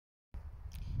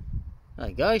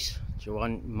Hi guys,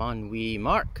 Joanne man we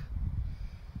Mark.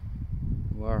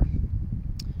 We're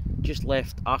just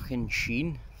left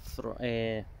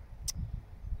A832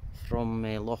 from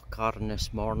Lochcarron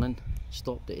this morning.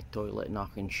 Stopped at the toilet in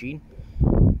A832.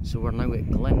 So we're now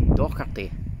at Glen,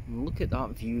 Docherty. And look at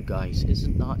that view guys,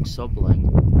 isn't that sublime?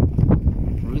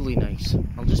 Really nice.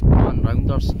 I'll just pan round.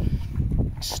 There's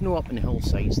snow up in the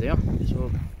hillsides there.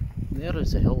 So there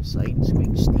is the hillside, it's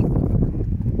quite steep.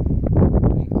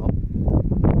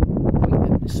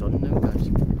 The sun now guys.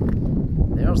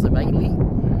 There's the Miley.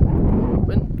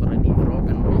 We're in rock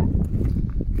and roll.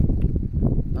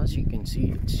 As you can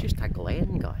see, it's just a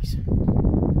glen guys.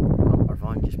 Camper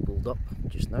van just pulled up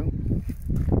just now.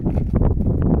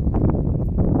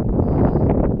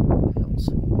 Hills.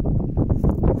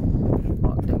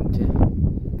 Back down to,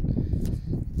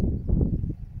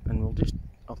 and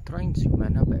I'll try and zoom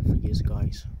in a bit for you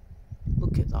guys.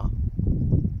 Look at that.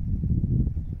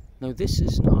 Now this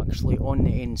isn't actually on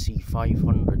the NC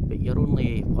 500, but you're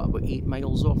only, what, about 8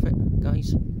 miles off it,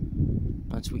 guys?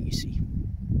 That's what you see.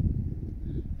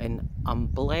 And I'm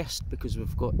blessed because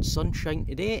we've got sunshine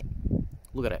today.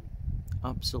 Look at it.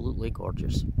 Absolutely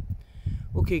gorgeous.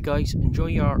 Okay guys, enjoy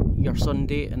your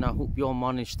Sunday, and I hope you all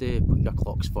manage to put your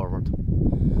clocks forward.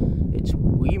 It's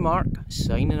wee Mark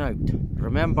signing out.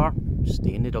 Remember,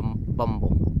 stay in the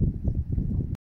bumble.